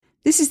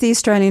This is the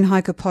Australian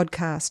Hiker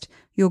Podcast,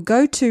 your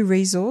go-to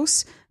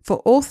resource for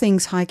all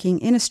things hiking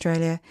in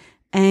Australia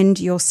and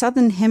your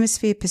Southern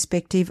Hemisphere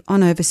perspective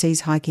on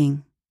overseas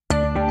hiking.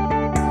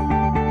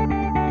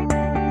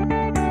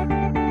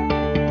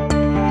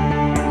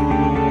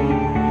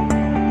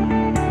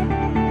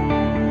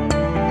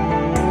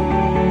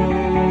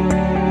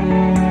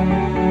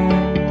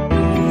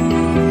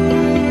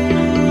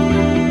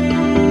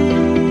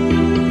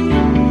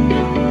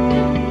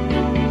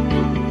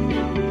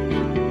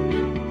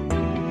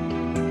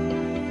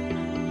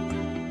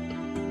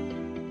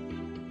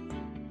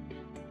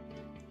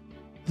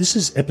 This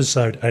is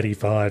episode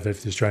 85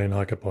 of the Australian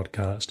Hiker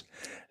Podcast,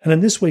 and in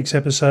this week's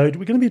episode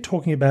we're going to be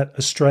talking about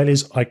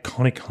Australia's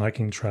iconic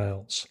hiking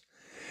trails.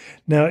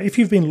 Now, if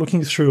you've been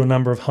looking through a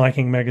number of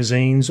hiking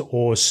magazines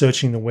or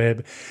searching the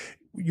web,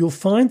 you'll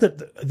find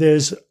that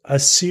there's a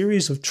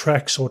series of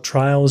tracks or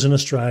trails in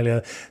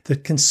Australia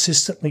that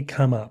consistently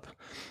come up.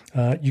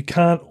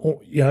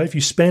 If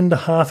you spend a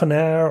half an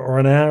hour or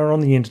an hour on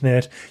the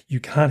internet,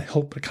 you can't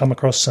help but come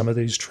across some of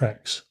these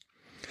tracks.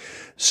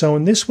 So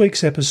in this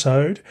week's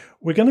episode,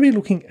 we're going to be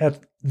looking at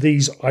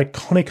these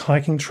iconic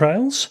hiking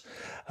trails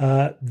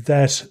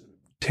that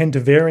tend to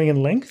vary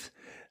in length,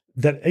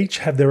 that each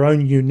have their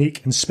own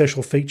unique and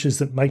special features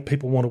that make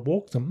people want to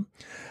walk them,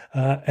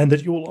 and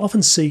that you will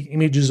often see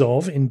images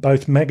of in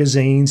both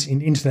magazines,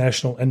 in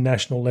international and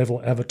national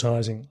level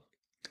advertising.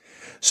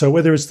 So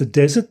whether it's the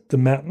desert, the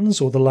mountains,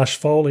 or the lush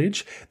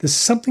foliage, there's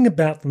something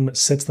about them that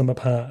sets them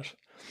apart.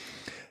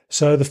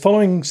 So the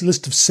following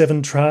list of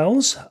 7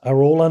 trails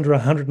are all under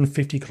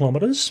 150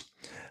 kilometres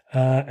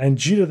and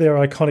due to their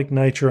iconic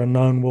nature are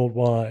known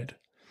worldwide.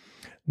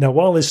 Now,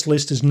 while this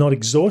list is not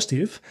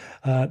exhaustive,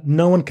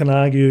 no one can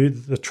argue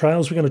that the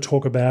trails we're going to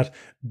talk about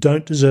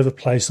don't deserve a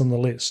place on the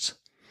list.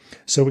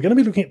 So we're going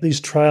to be looking at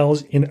these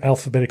trails in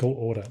alphabetical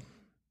order.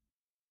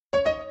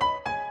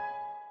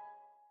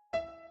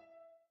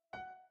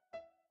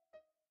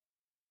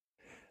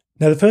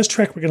 Now, the first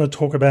track we're going to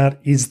talk about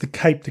is the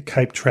Cape to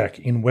Cape track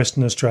in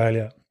Western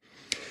Australia.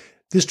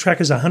 This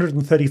track is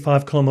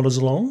 135 kilometres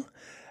long,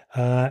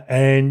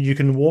 and you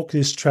can walk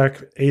this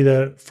track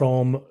either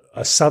from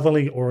a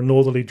southerly or a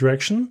northerly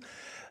direction,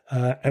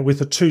 and with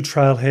the 2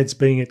 trailheads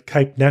being at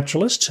Cape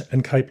Naturalist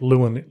and Cape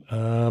Leeuwin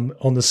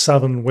on the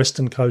southern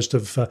western coast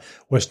of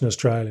Western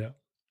Australia.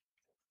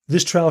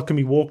 This trail can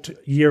be walked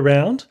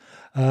year-round,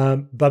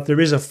 but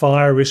there is a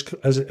fire risk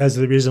as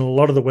there is in a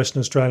lot of the Western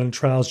Australian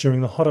trails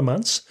during the hotter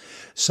months.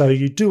 So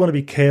you do want to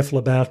be careful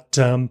about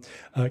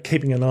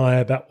keeping an eye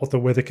about what the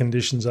weather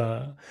conditions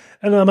are.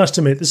 And I must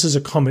admit, this is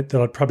a comment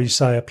that I'd probably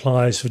say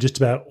applies for just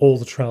about all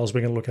the trails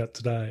we're going to look at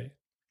today.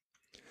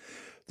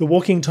 The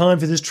walking time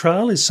for this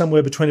trail is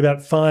somewhere between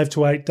about 5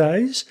 to 8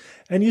 days,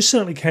 and you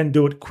certainly can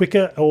do it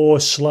quicker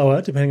or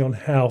slower depending on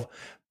how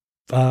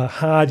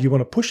hard you want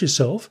to push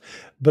yourself,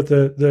 but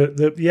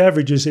the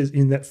average is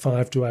in that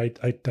 5 to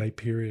 8 day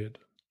period.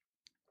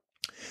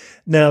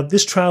 Now,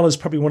 this trail is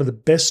probably one of the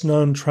best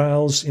known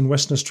trails in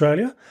Western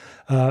Australia.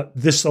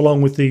 This,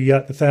 along with the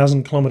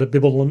 1,000-kilometre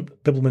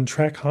Bibbulmun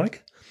track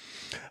hike,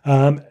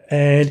 and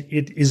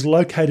it is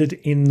located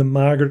in the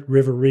Margaret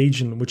River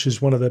region, which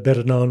is one of the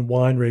better known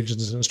wine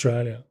regions in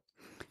Australia.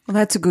 Well,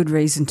 that's a good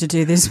reason to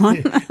do this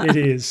one. It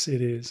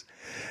is.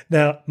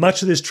 Now,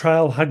 much of this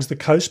trail hugs the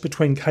coast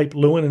between Cape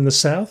Leeuwin in the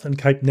south and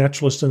Cape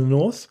Naturalist in the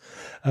north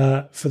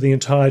for the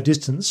entire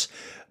distance,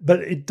 but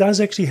it does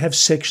actually have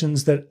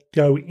sections that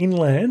go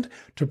inland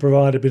to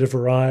provide a bit of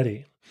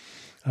variety.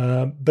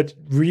 But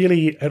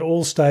really, at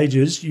all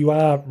stages, you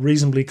are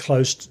reasonably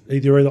close,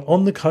 either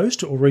on the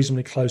coast or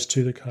reasonably close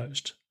to the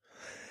coast.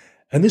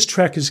 And this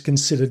track is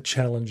considered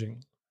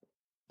challenging.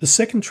 The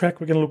second track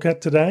we're going to look at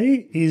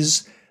today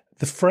is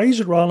the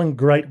Fraser Island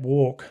Great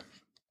Walk.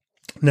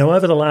 Now,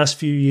 over the last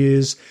few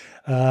years,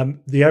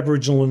 the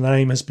Aboriginal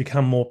name has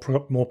become more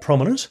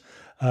prominent.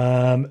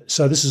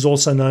 So this is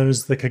also known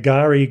as the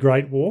Kagari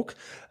Great Walk,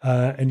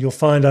 and you'll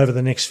find over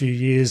the next few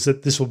years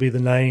that this will be the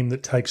name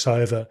that takes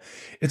over.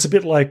 It's a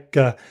bit like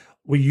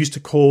we used to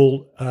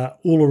call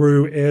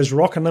Uluru Ayers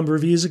Rock a number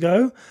of years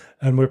ago,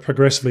 and we're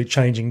progressively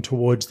changing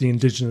towards the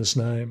Indigenous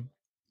name.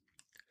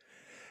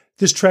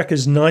 This track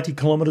is 90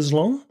 kilometres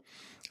long.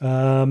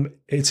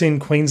 It's in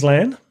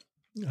Queensland.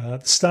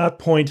 The start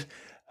point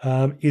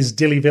is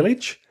Dili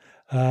Village,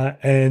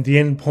 and the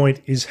end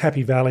point is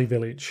Happy Valley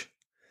Village.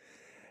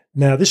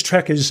 Now, this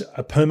track is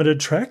a permitted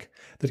track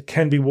that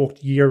can be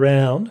walked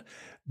year-round,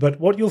 but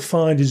what you'll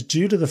find is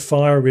due to the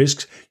fire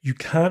risks, you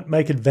can't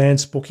make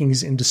advance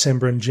bookings in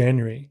December and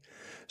January.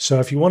 So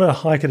if you want to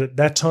hike it at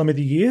that time of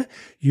the year,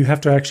 you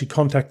have to actually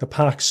contact the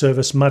park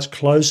service much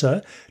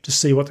closer to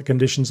see what the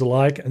conditions are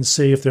like and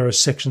see if there are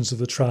sections of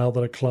the trail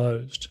that are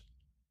closed.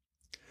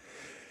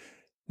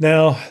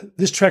 Now,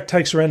 this track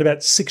takes around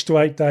about 6 to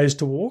 8 days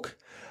to walk,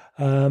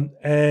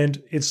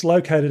 and it's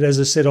located, as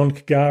I said, on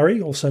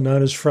Kagari, also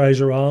known as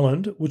Fraser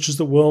Island, which is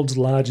the world's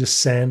largest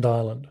sand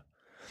island.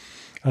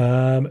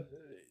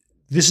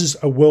 This is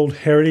a World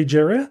Heritage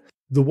Area.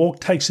 The walk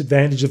takes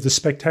advantage of the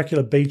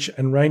spectacular beach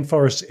and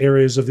rainforest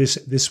areas of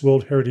this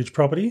World Heritage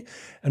property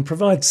and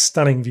provides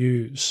stunning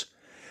views.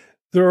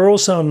 There are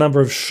also a number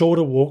of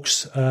shorter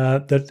walks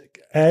that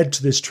add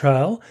to this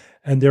trail,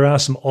 and there are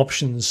some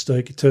options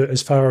to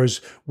as far as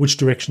which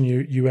direction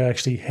you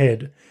actually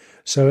head.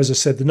 So as I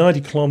said, the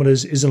 90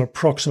 kilometres is an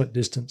approximate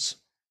distance.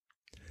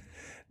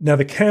 Now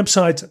the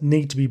campsites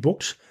need to be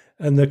booked,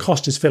 and the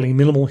cost is fairly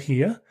minimal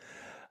here,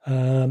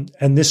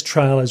 and this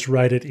trail is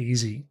rated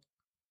easy.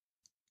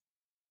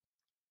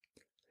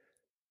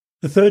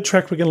 The third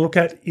track we're going to look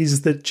at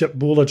is the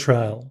Jatbula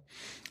Trail.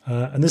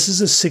 And this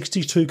is a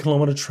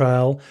 62-kilometre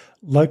trail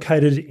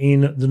located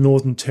in the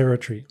Northern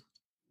Territory.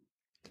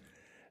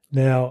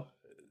 Now,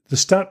 the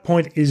start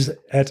point is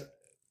at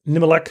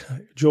Nimiluck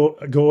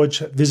Gorge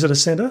Visitor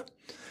Centre,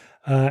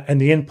 and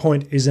the end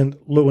point is in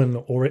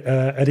Lewin or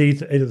at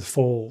Edith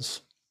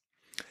Falls.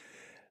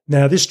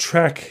 Now, this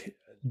track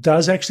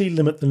does actually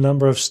limit the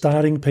number of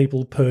starting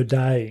people per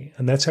day,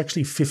 and that's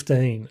actually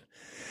 15.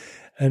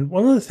 And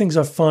one of the things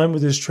I find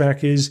with this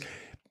track is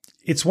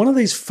it's one of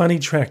these funny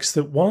tracks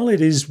that while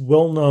it is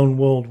well known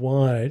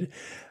worldwide,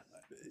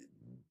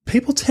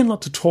 people tend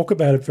not to talk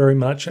about it very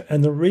much.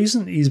 And the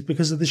reason is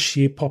because of the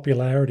sheer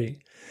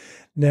popularity.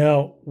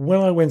 Now,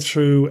 when I went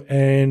through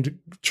and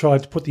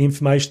tried to put the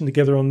information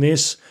together on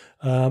this,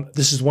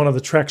 this is one of the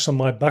tracks on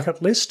my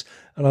bucket list.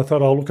 And I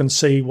thought I'll look and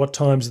see what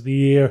times of the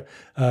year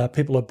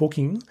people are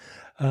booking.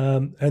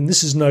 And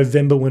this is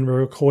November when we're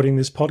recording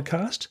this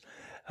podcast.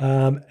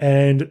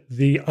 And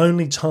the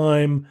only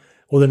time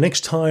or the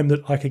next time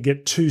that I could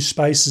get 2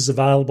 spaces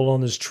available on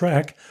this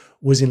track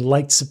was in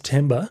late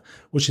September,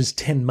 which is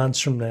 10 months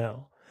from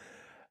now.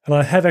 And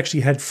I have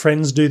actually had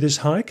friends do this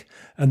hike,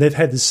 and they've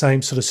had the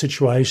same sort of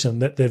situation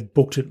that they've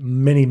booked it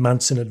many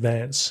months in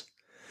advance.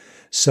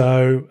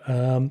 So,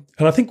 and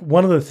I think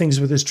one of the things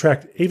with this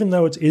track, even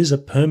though it is a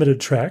permitted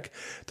track,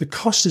 the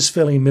cost is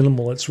fairly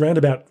minimal. It's around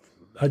about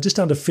just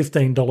under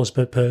 $15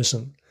 per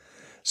person.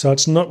 So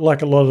it's not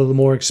like a lot of the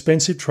more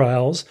expensive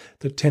trails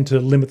that tend to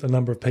limit the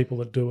number of people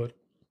that do it.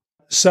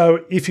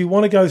 So if you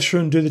want to go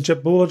through and do the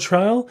Jatbula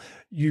Trail,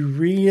 you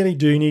really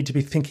do need to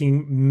be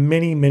thinking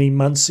many, many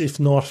months, if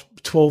not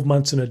 12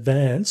 months in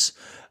advance,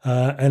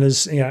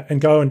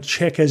 and go and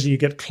check as you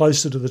get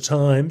closer to the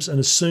times. And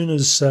as soon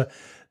as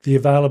the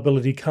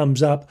availability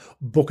comes up,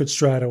 book it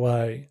straight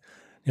away.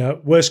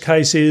 Worst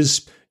case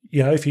is,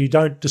 if you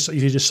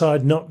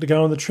decide not to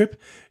go on the trip,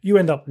 you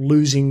end up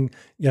losing,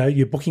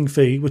 your booking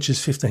fee, which is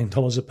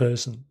 $15 a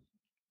person.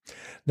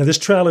 Now, this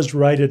trail is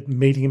rated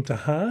medium to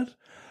hard.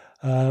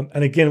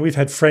 And again, we've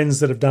had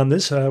friends that have done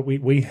this.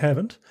 We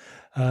haven't.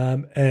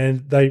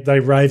 And they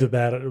rave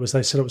about it.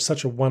 They said it was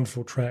such a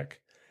wonderful track.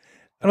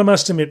 And I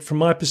must admit, from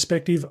my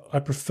perspective, I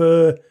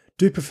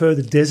do prefer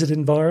the desert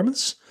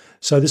environments.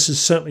 So this is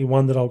certainly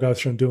one that I'll go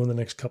through and do in the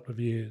next couple of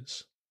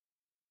years.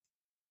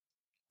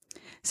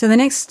 So the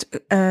next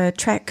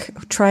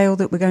trail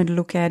that we're going to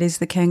look at is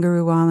the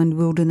Kangaroo Island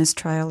Wilderness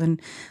Trail.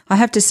 And I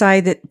have to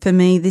say that for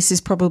me, this is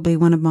probably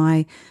one of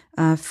my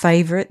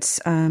favourites,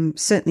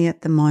 certainly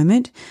at the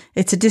moment.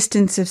 It's a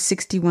distance of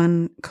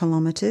 61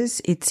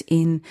 kilometres. It's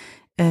in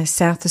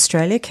South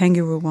Australia,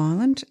 Kangaroo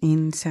Island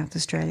in South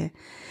Australia.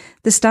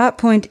 The start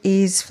point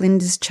is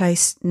Flinders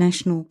Chase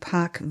National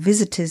Park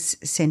Visitors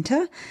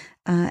Centre,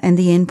 and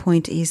the end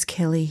point is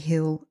Kelly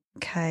Hill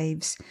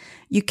Caves.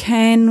 You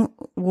can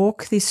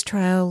walk this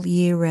trail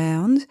year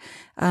round.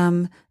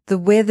 The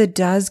weather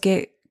does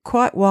get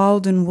quite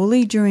wild and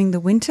woolly during the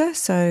winter,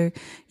 so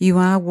you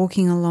are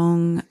walking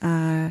along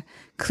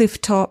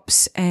cliff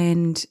tops,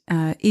 and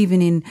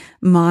even in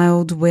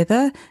mild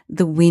weather,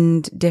 the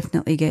wind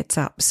definitely gets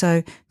up.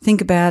 So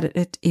think about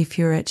it if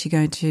you're actually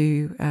going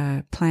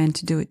to plan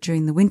to do it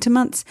during the winter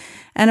months.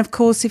 And of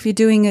course, if you're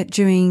doing it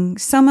during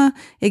summer,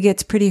 it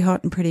gets pretty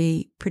hot and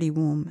pretty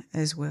warm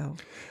as well.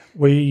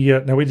 We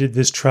did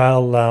this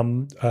trail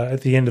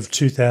at the end of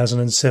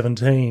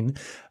 2017,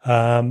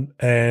 and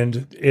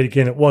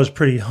it was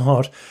pretty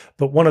hot.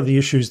 But one of the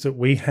issues that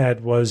we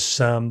had was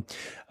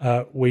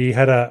we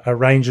had a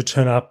ranger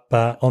turn up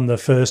on the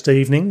first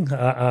evening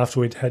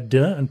after we'd had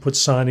dinner and put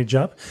signage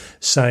up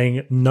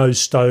saying no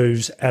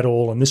stoves at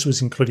all, and this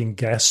was including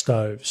gas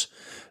stoves.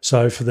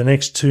 So for the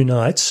next 2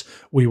 nights,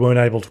 we weren't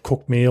able to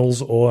cook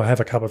meals or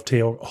have a cup of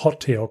tea or hot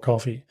tea or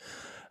coffee.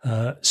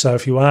 So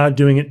if you are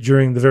doing it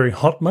during the very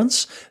hot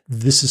months,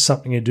 this is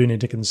something you do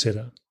need to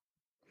consider.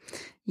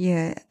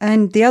 Yeah,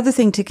 and the other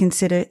thing to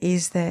consider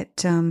is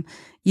that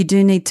you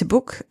do need to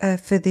book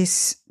for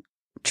this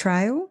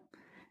trail,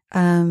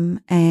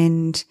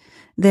 and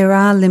there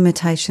are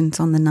limitations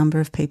on the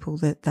number of people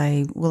that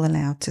they will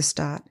allow to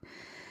start.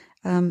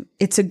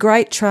 It's a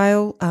great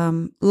trail,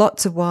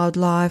 lots of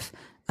wildlife.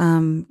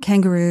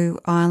 Kangaroo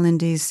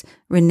Island is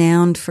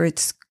renowned for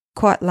its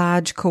quite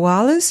large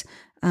koalas,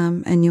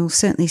 and you'll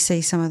certainly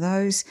see some of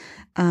those.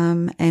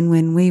 And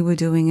when we were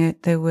doing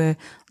it, there were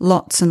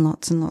lots and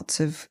lots and lots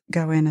of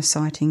goanna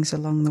sightings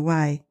along the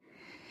way.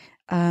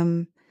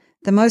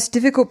 The most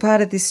difficult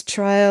part of this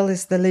trail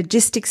is the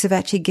logistics of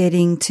actually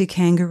getting to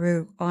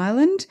Kangaroo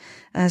Island.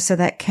 So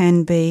that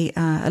can be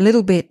a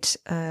little bit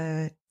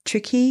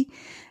tricky.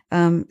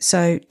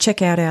 So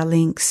check out our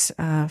links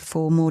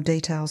for more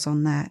details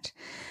on that.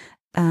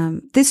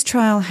 This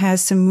trail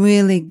has some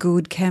really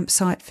good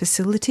campsite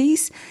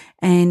facilities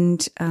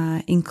and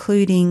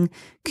including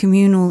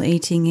communal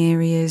eating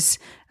areas,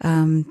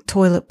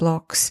 toilet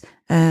blocks,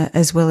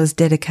 as well as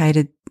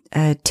dedicated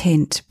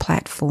tent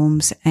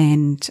platforms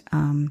and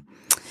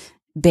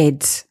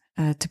beds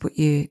to put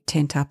your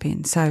tent up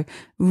in. So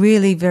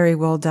really very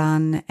well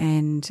done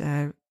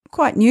and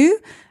quite new,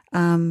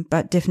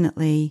 but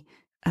definitely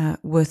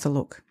worth a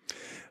look.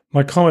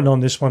 My comment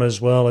on this one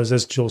as well is,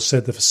 as Jill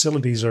said, the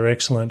facilities are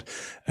excellent.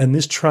 And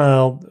this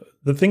trail,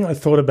 the thing I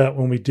thought about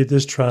when we did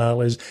this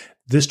trail is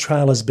this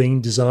trail has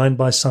been designed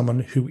by someone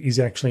who is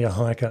actually a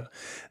hiker.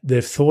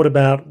 They've thought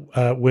about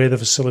where the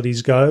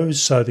facilities go.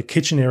 So the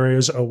kitchen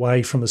areas are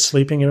away from the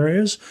sleeping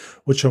areas,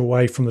 which are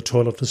away from the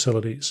toilet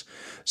facilities.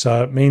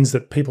 So it means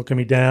that people can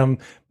be down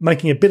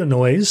making a bit of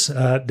noise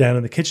down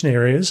in the kitchen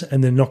areas,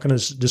 and they're not going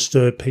to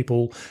disturb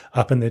people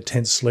up in their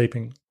tents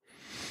sleeping.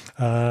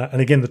 And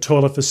again, the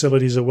toilet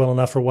facilities are well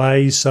enough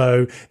away,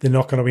 so they're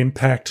not going to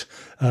impact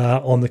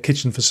on the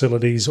kitchen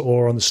facilities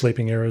or on the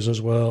sleeping areas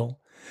as well.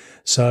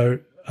 So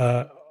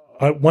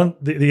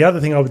the other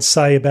thing I would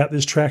say about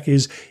this track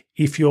is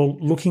if you're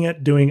looking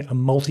at doing a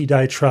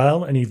multi-day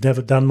trail and you've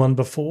never done one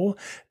before,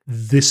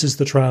 this is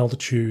the trail to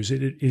choose.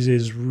 It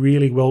is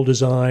really well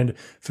designed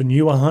for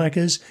newer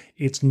hikers.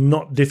 It's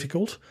not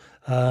difficult.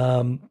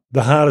 The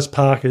hardest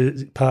part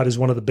is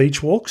one of the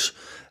beach walks.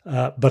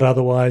 But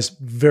otherwise,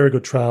 very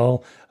good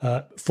trail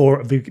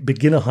for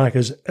beginner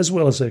hikers as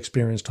well as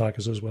experienced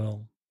hikers as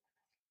well.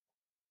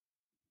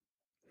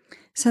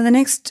 So the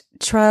next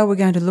trail we're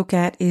going to look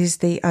at is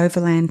the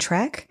Overland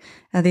Track.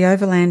 The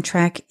Overland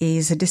Track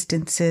is a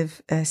distance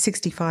of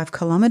 65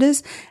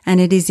 kilometres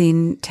and it is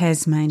in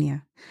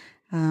Tasmania.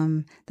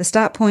 The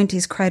start point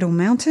is Cradle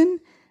Mountain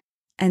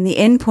and the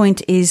end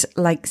point is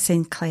Lake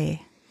St.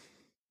 Clair.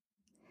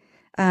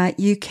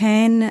 You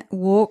can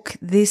walk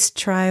this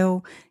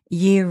trail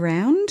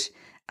year-round.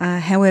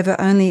 However,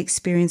 only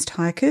experienced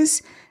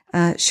hikers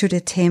should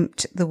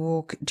attempt the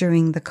walk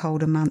during the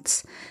colder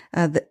months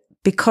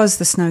because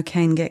the snow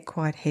can get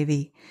quite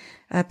heavy.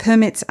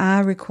 Permits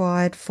are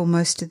required for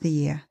most of the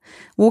year.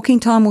 Walking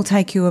time will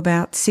take you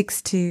about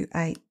 6 to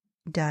 8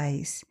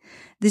 days.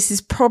 This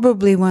is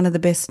probably one of the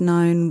best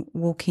known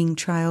walking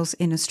trails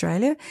in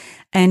Australia,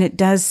 and it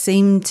does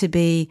seem to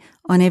be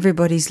on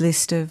everybody's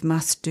list of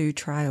must-do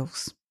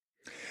trails.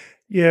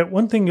 Yeah,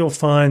 one thing you'll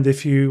find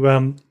if you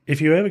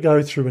ever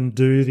go through and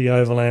do the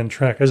Overland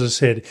Track, as I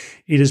said,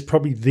 it is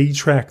probably the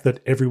track that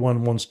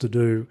everyone wants to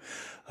do.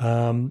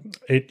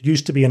 It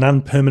used to be an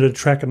unpermitted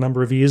track a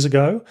number of years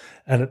ago,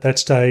 and at that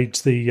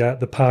stage,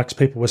 the parks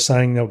people were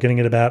saying they were getting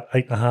at about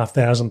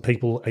 8,500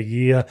 people a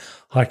year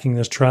hiking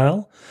this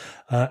trail.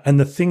 And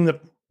the thing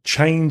that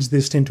changed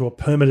this into a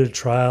permitted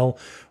trail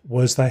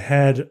was they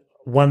had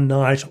one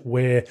night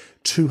where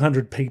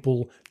 200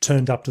 people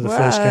turned up to the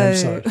first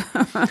campsite.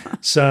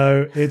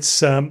 So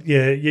it's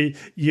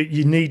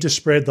you need to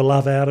spread the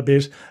love out a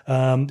bit.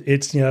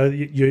 It's you're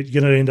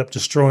going to end up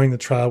destroying the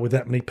trail with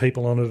that many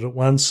people on it at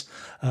once.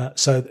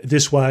 So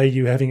this way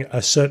you're having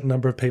a certain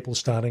number of people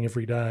starting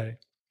every day.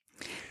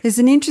 There's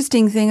an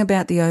interesting thing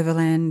about the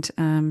Overland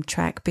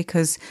Track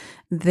because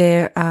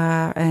there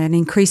are an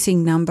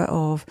increasing number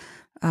of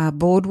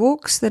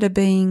boardwalks that are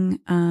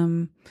being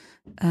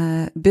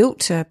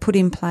built, put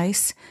in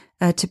place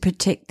to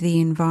protect the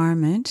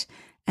environment,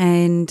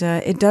 and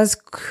it does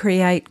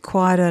create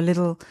quite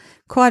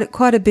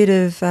a bit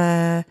of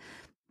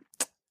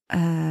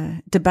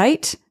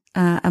debate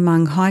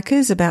among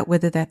hikers about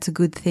whether that's a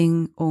good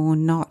thing or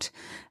not,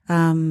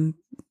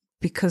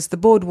 because the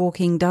board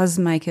walking does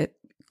make it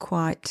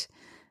quite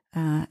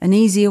an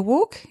easier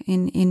walk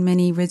in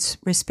many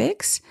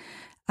respects.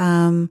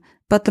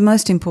 But the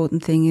most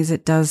important thing is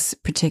it does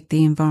protect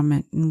the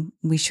environment, and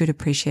we should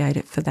appreciate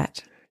it for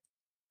that.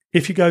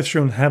 If you go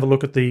through and have a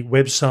look at the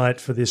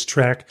website for this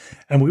track,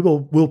 and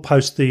we'll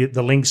post the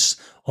links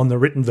on the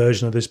written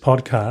version of this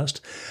podcast,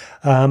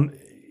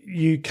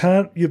 you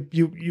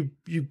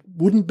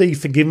wouldn't be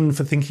forgiven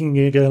for thinking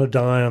you're going to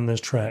die on this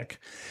track.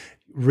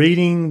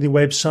 Reading the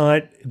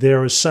website,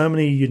 there are so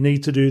many, you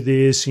need to do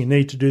this, you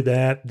need to do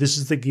that, this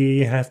is the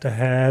gear you have to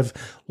have,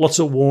 lots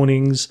of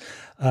warnings.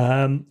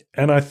 And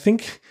I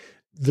think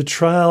the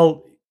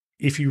trail,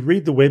 if you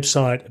read the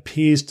website,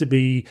 appears to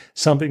be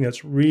something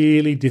that's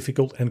really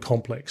difficult and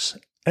complex.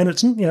 And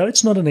it's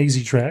not an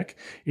easy track.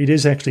 It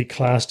is actually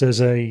classed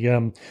as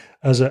a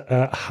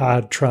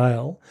hard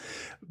trail.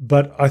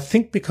 But I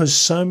think because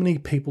so many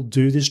people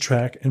do this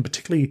track, and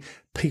particularly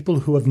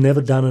people who have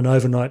never done an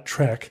overnight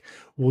track,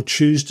 will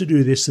choose to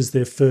do this as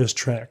their first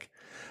track.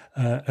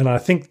 And I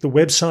think the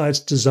website's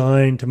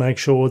designed to make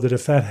sure that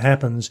if that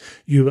happens,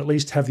 you at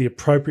least have the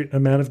appropriate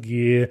amount of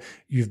gear,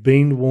 you've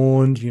been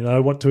warned, you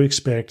know what to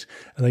expect,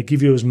 and they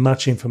give you as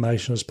much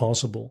information as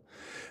possible.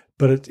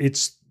 But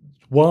it's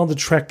while the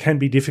track can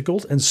be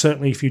difficult, and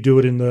certainly if you do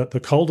it in the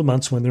colder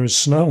months when there is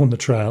snow on the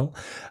trail,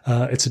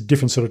 it's a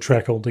different sort of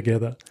track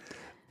altogether.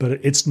 But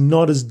it's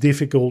not as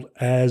difficult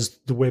as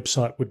the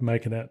website would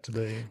make it out to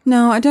be.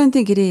 No, I don't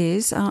think it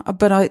is.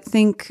 But I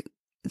think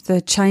the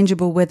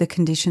changeable weather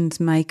conditions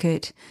make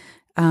it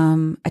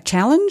a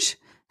challenge.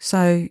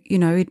 So,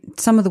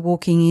 some of the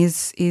walking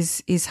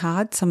is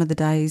hard. Some of the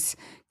days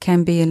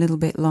can be a little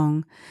bit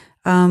long.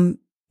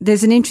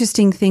 There's an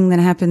interesting thing that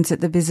happens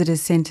at the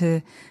visitors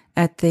centre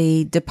at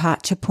the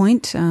departure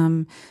point.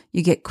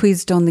 You get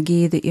quizzed on the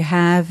gear that you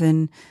have,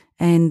 and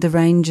the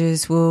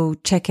rangers will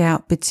check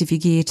out bits of your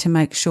gear to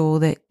make sure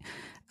that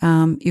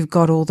you've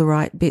got all the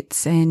right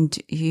bits, and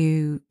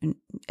you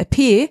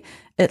appear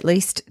at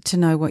least to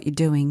know what you're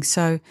doing.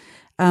 So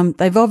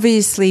they've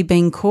obviously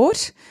been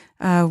caught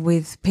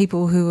with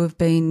people who have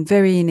been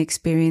very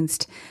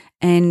inexperienced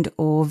and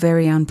or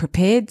very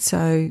unprepared,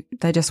 so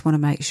they just want to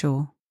make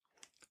sure.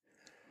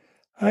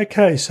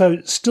 Okay,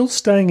 so still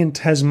staying in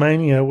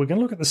Tasmania, we're going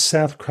to look at the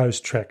South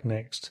Coast Track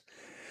next.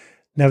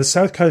 Now, the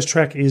South Coast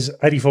Track is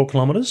 84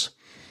 kilometres.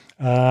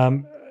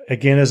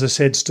 Again, as I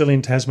said, still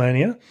in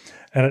Tasmania,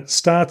 and it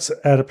starts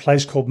at a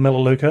place called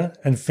Melaleuca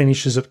and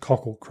finishes at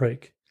Cockle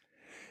Creek.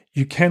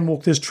 You can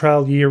walk this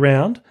trail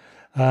year-round,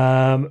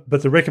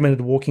 but the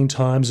recommended walking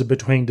times are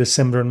between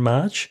December and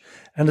March,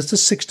 and it's a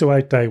 6 to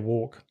 8 day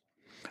walk,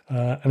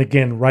 and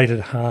again, rated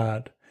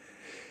hard.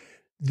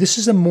 This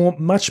is a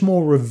much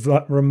more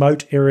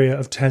remote area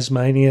of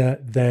Tasmania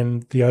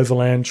than the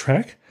Overland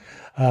Track.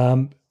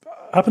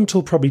 Up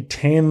until probably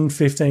 10,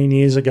 15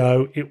 years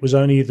ago, it was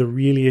only the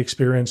really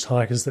experienced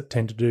hikers that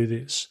tend to do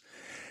this.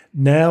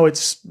 Now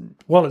it's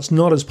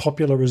not as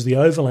popular as the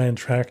Overland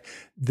Track.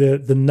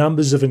 The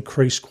numbers have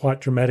increased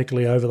quite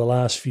dramatically over the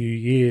last few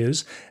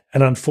years.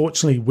 And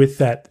unfortunately, with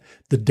that,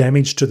 the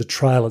damage to the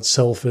trail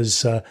itself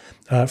is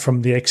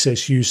from the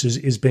excess uses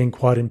is being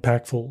quite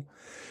impactful.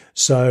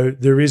 So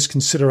there is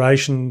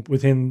consideration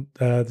within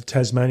the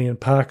Tasmanian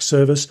Park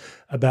Service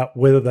about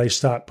whether they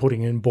start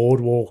putting in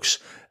boardwalks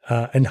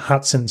and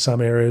huts in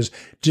some areas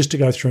just to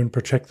go through and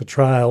protect the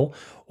trail.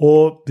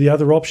 Or the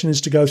other option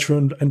is to go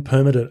through and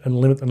permit it and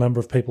limit the number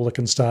of people that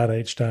can start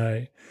each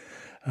day.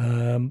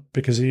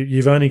 Because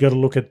you've only got to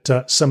look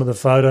at some of the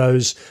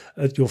photos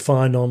that you'll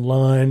find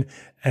online,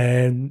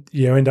 and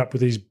you end up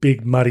with these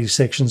big muddy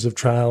sections of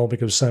trail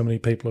because so many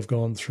people have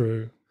gone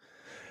through.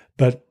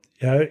 But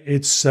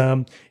it's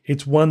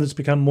one that's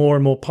become more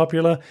and more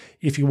popular.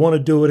 If you want to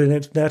do it in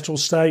its natural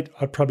state,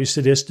 I'd probably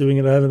suggest doing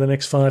it over the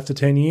next 5 to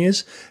 10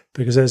 years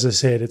because, as I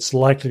said, it's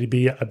likely to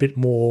be a bit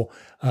more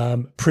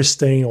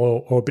pristine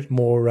or a bit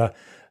more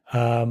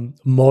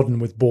modern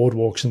with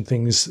boardwalks and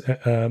things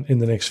in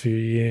the next few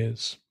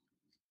years.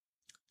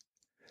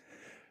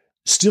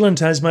 Still in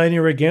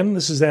Tasmania again,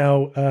 this is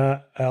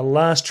our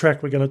last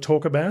track we're going to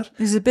talk about.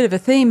 There's a bit of a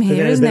theme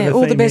here, isn't there?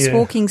 All the best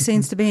walking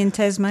seems to be in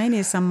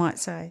Tasmania, some might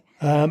say.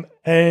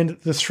 And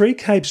the Three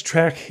Capes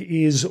Track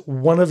is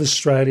one of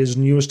Australia's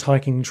newest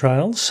hiking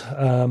trails,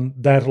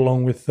 that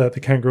along with the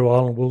Kangaroo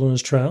Island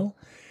Wilderness Trail.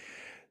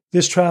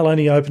 This trail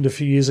only opened a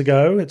few years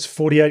ago. It's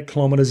 48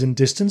 kilometres in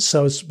distance,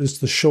 so it's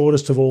the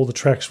shortest of all the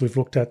tracks we've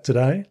looked at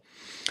today.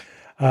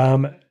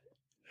 And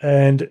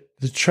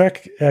the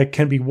track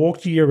can be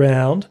walked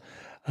year-round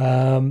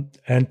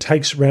and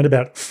takes around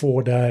about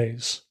 4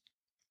 days.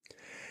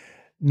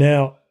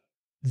 Now,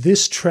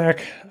 this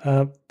track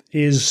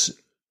is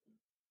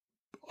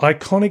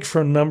iconic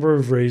for a number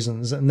of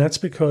reasons, and that's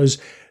because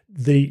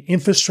the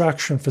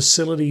infrastructure and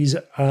facilities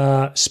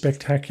are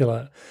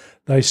spectacular.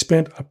 They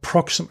spent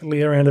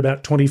approximately around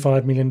about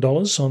 $25 million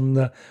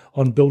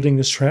on building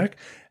this track,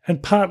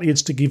 and partly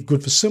it's to give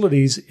good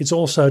facilities. It's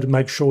also to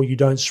make sure you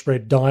don't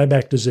spread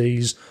dieback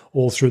disease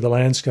all through the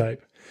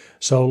landscape.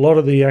 So a lot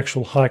of the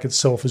actual hike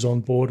itself is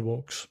on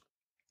boardwalks.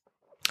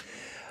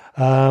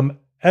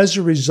 As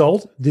a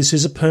result, this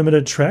is a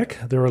permitted track.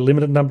 There are a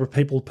limited number of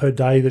people per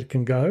day that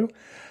can go.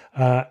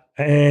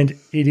 And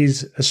it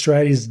is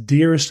Australia's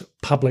dearest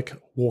public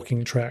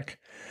walking track.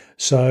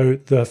 So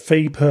the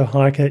fee per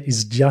hiker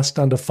is just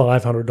under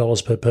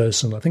 $500 per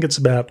person. I think it's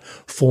about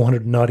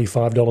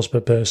 $495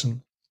 per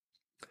person.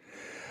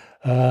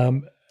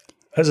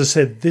 As I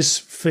said, this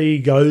fee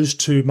goes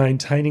to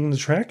maintaining the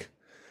track,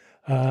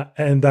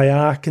 and they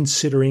are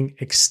considering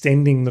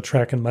extending the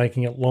track and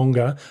making it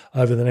longer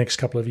over the next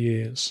couple of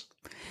years.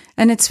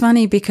 And it's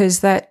funny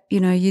because that,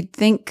 you'd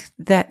think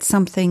that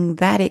something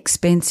that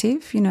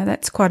expensive,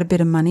 that's quite a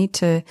bit of money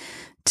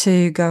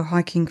to go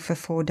hiking for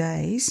 4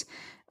 days,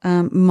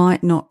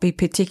 might not be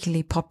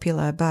particularly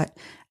popular, but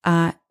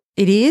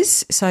it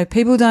is. So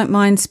people don't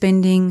mind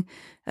spending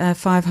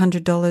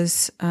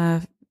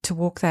 $500 to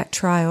walk that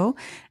trail,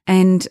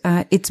 and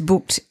it's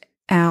booked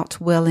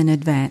out well in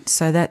advance.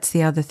 So that's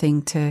the other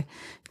thing to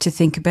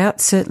think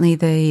about. Certainly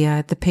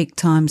the peak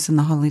times and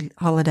the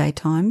holiday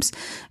times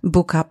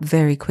book up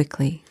very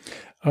quickly.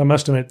 I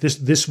must admit,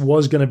 this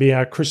was going to be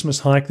our Christmas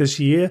hike this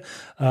year,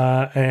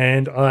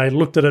 and I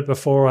looked at it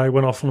before I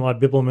went off on my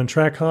Bibbulmun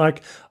track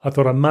hike. I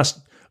thought I must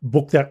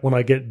book that when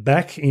I get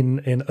back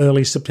in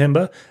early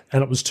September,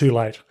 and it was too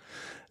late.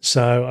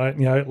 So,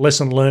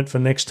 lesson learnt for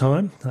next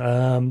time.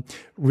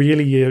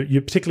 Really,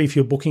 you particularly if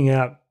you're booking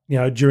out,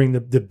 during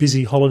the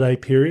busy holiday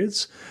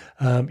periods,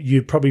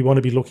 you probably want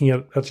to be looking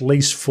at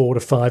least 4 to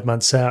 5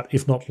 months out,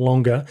 if not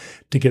longer,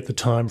 to get the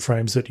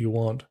timeframes that you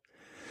want.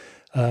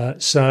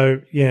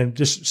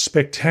 Just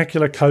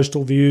spectacular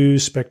coastal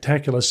views,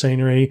 spectacular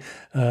scenery,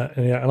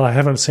 and I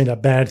haven't seen a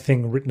bad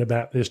thing written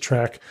about this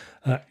track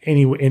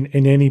in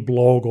any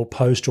blog or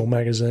post or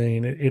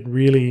magazine. It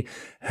really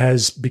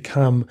has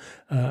become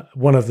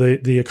one of the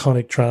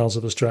iconic trails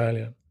of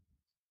Australia.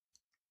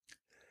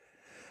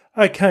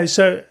 Okay,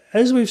 so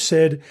as we've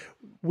said,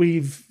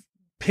 we've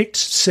picked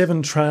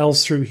 7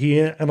 trails through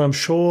here, and I'm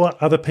sure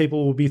other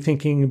people will be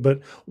thinking,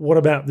 but what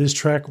about this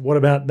track? What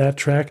about that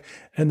track?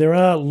 And there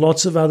are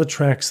lots of other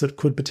tracks that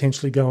could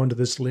potentially go into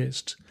this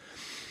list.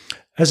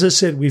 As I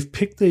said, we've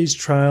picked these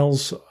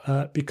trails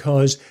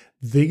because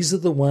these are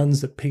the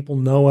ones that people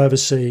know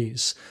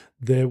overseas.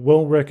 They're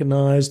well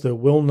recognised, they're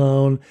well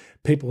known.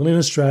 People in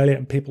Australia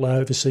and people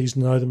overseas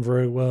know them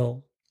very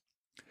well.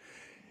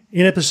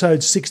 In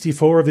episode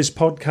 64 of this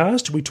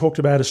podcast, we talked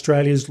about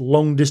Australia's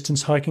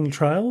long-distance hiking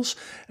trails,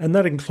 and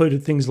that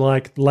included things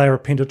like the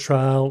Larapinta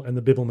Trail and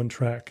the Bibbulmun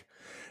Track.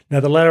 Now,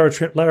 the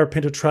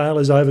Larapinta Trail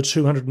is over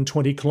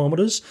 220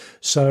 kilometres,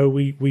 so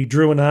we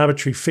drew an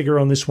arbitrary figure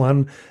on this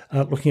one,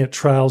 looking at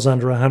trails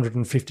under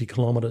 150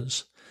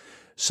 kilometres.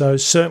 So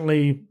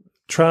certainly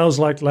trails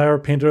like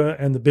Larapinta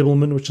and the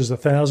Bibbulmun, which is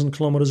 1,000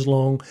 kilometres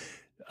long,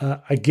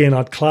 again,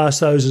 I'd class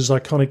those as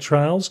iconic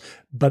trails,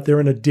 but they're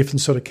in a different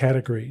sort of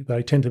category.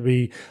 They tend to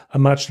be a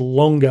much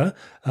longer,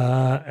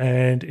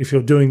 and if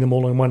you're doing them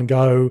all in one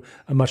go,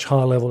 a much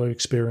higher level of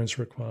experience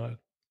required.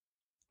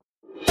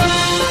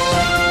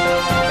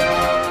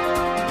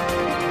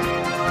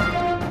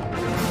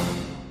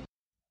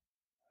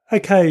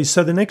 Okay,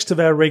 so the next of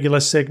our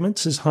regular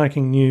segments is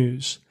hiking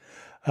news.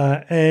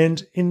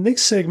 And in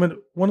this segment,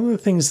 one of the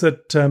things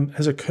that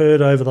has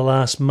occurred over the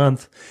last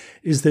month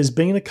is there's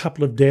been a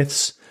couple of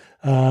deaths,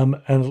 and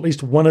at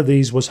least one of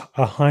these was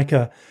a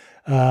hiker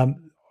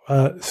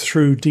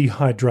through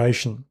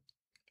dehydration.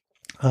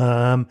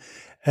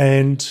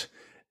 And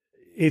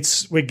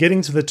we're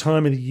getting to the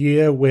time of the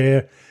year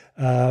where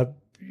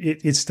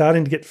it's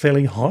starting to get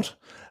fairly hot.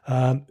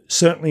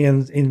 Certainly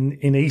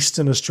in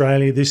eastern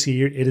Australia this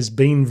year, it has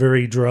been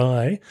very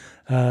dry.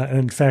 And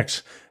in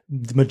fact,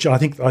 I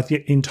think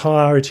the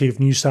entirety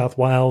of New South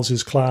Wales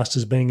is classed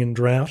as being in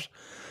drought.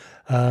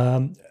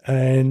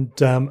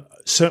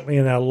 Certainly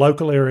in our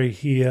local area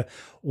here,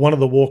 one of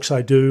the walks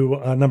I do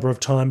a number of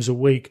times a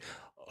week,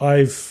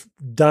 I've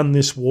done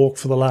this walk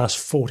for the last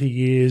 40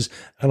 years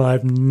and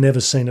I've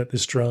never seen it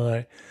this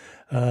dry.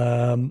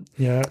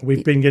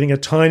 We've been getting a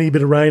tiny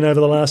bit of rain over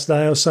the last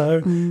day or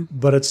so,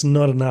 but it's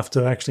not enough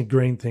to actually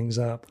green things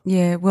up.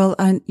 Yeah, well,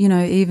 and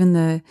even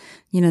the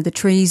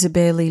trees are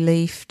barely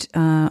leafed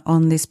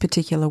on this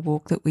particular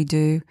walk that we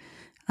do,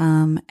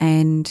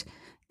 and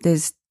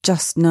there's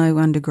just no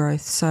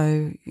undergrowth.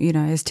 So,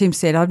 as Tim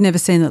said, I've never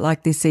seen it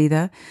like this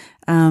either.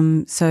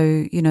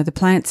 The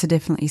plants are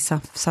definitely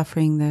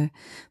suffering.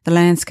 The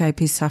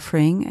landscape is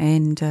suffering,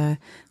 and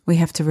we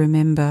have to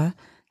remember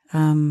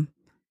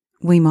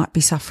we might be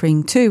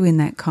suffering too in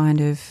that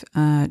kind of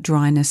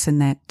dryness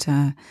and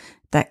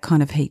that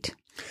kind of heat.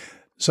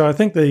 So I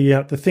think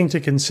the thing to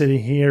consider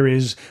here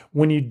is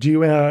when you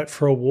do out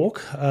for a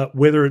walk,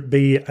 whether it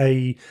be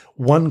a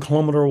 1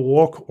 kilometre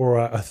walk or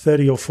a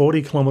 30 or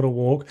 40 kilometre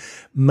walk,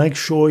 make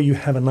sure you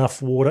have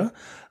enough water.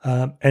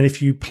 And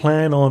if you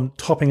plan on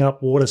topping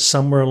up water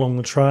somewhere along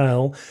the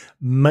trail,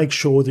 make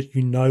sure that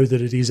you know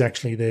that it is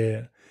actually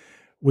there.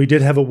 We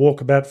did have a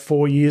walk about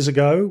 4 years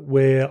ago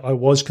where I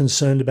was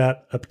concerned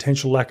about a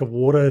potential lack of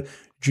water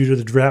due to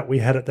the drought we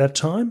had at that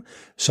time.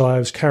 So I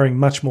was carrying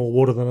much more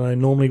water than I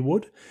normally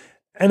would.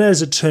 And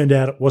as it turned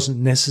out, it wasn't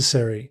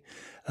necessary.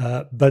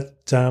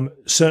 But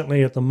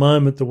certainly at the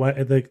moment, the way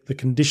the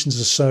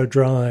conditions are so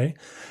dry,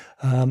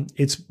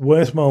 it's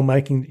worthwhile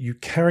making that you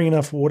carry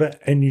enough water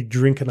and you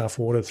drink enough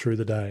water through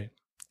the day.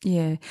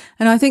 Yeah,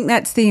 and I think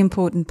that's the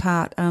important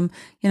part.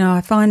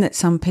 I find that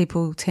some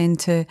people tend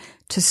to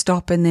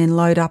stop and then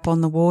load up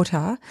on the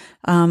water,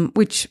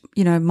 which,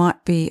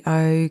 might be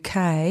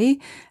okay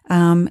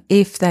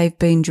if they've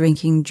been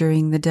drinking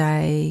during the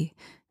day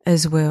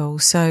as well.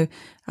 So,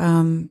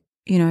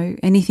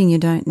 anything you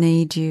don't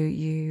need,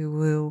 you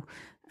will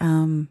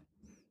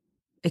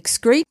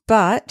excrete.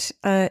 But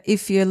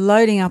if you're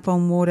loading up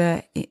on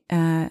water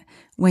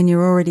when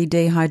you're already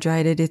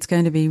dehydrated, it's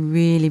going to be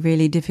really,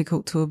 really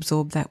difficult to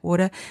absorb that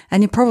water,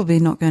 and you're probably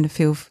not going to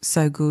feel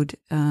so good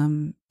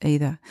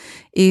either.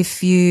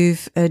 If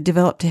you've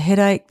developed a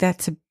headache,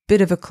 that's a bit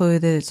of a clue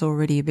that it's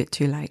already a bit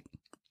too late.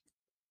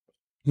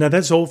 Now,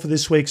 that's all for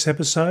this week's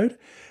episode.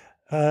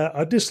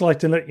 I'd just like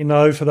to let you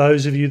know, for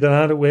those of you that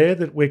aren't aware,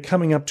 that we're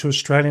coming up to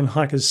Australian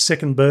Hiker's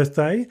 2nd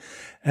birthday,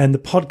 and the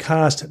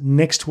podcast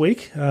next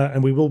week,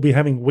 and we will be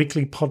having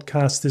weekly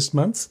podcasts this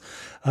month,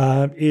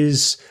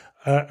 is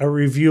a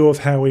review of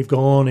how we've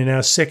gone in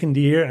our 2nd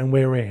year and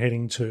where we're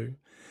heading to.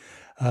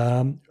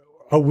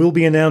 I will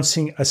be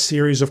announcing a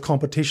series of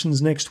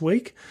competitions next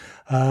week.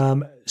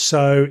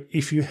 So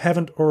if you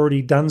haven't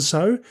already done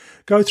so,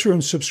 go through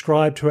and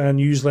subscribe to our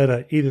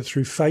newsletter either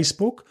through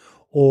Facebook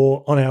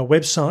or on our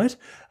website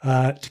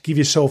to give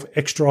yourself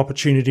extra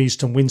opportunities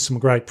to win some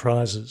great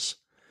prizes.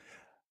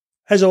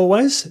 As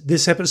always,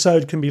 this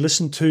episode can be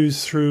listened to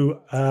through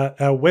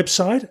our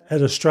website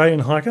at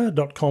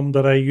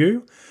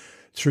australianhiker.com.au,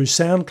 through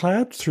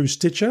SoundCloud, through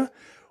Stitcher.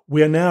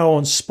 We are now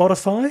on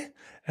Spotify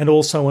and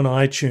also on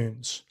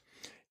iTunes.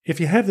 If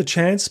you have the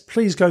chance,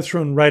 please go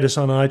through and rate us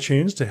on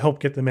iTunes to help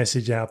get the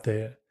message out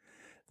there.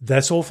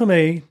 That's all for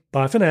me.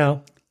 Bye for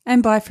now.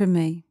 And bye from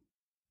me.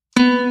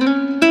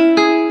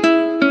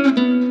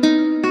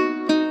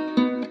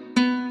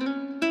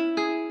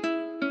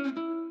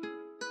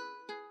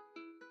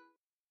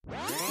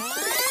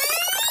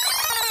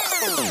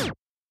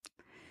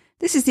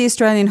 This is the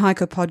Australian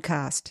Hiker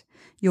Podcast,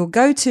 your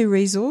go-to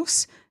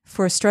resource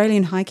for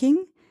Australian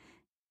hiking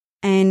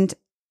and...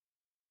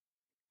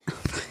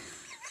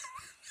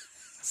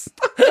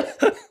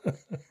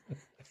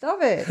 Stop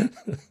it.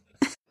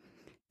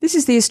 This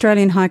is the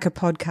Australian Hiker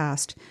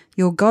Podcast,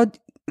 your God...